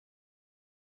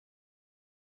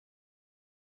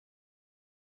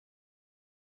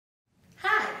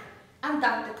I'm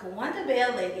Dr. Kawanda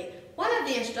Bell-Leggett, one of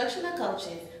the instructional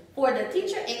coaches for the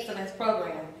Teacher Excellence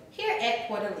Program here at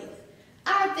Porter-Leath.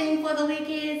 Our theme for the week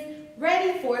is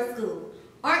Ready for School.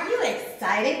 Aren't you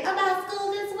excited about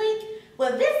school this week?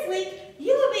 Well, this week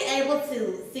you will be able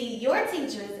to see your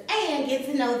teachers and get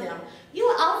to know them. You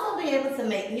will also be able to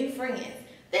make new friends.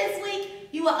 This week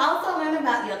you will also learn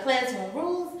about your classroom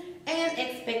rules and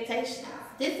expectations.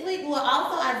 This week we'll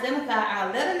also identify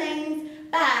our letter names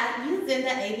by using the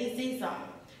ABC song.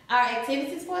 Our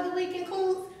activities for the week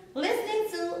include listening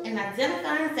to and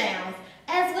identifying sounds,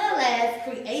 as well as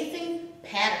creating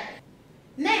patterns.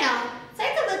 Now,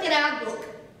 take a look at our book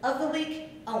of the week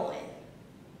on.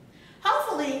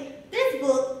 Hopefully, this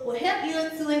book will help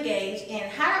you to engage in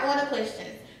higher order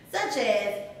questions such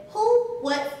as who,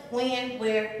 what, when,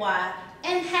 where, why,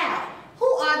 and how. Who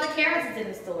are the characters in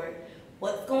the story?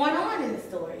 What's going on in the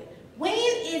story? When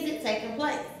is it taking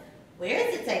place? Where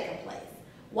is it taking place?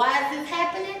 Why is this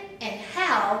happening? And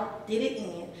how did it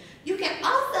end? You can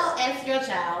also ask your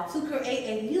child to create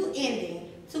a new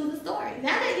ending to the story.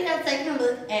 Now that you have taken a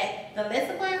look at the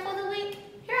lesson plan for the week,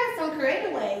 here are some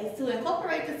creative ways to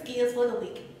incorporate the skills for the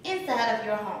week inside of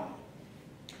your home.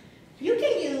 You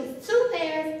can use 2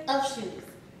 pairs of shoes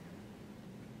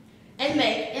and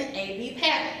make an A-B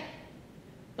pattern.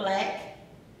 Black,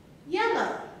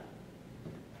 yellow,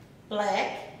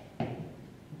 black,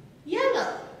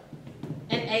 yellow,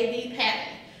 an A-B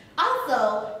pattern.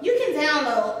 Also, you can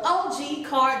download OG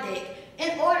Card Deck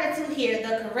in order to hear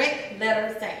the correct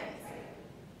letter sounds.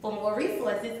 For more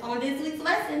resources on this week's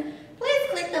lesson, please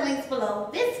click the links below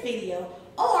this video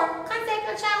or contact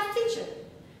your child's teacher.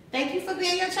 Thank you for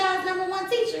being your child's #1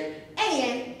 teacher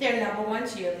and their #1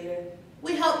 cheerleader.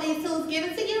 We hope these tools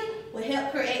given to you will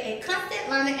help create a constant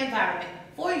learning environment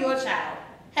for your child.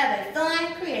 Have a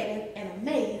fun, creative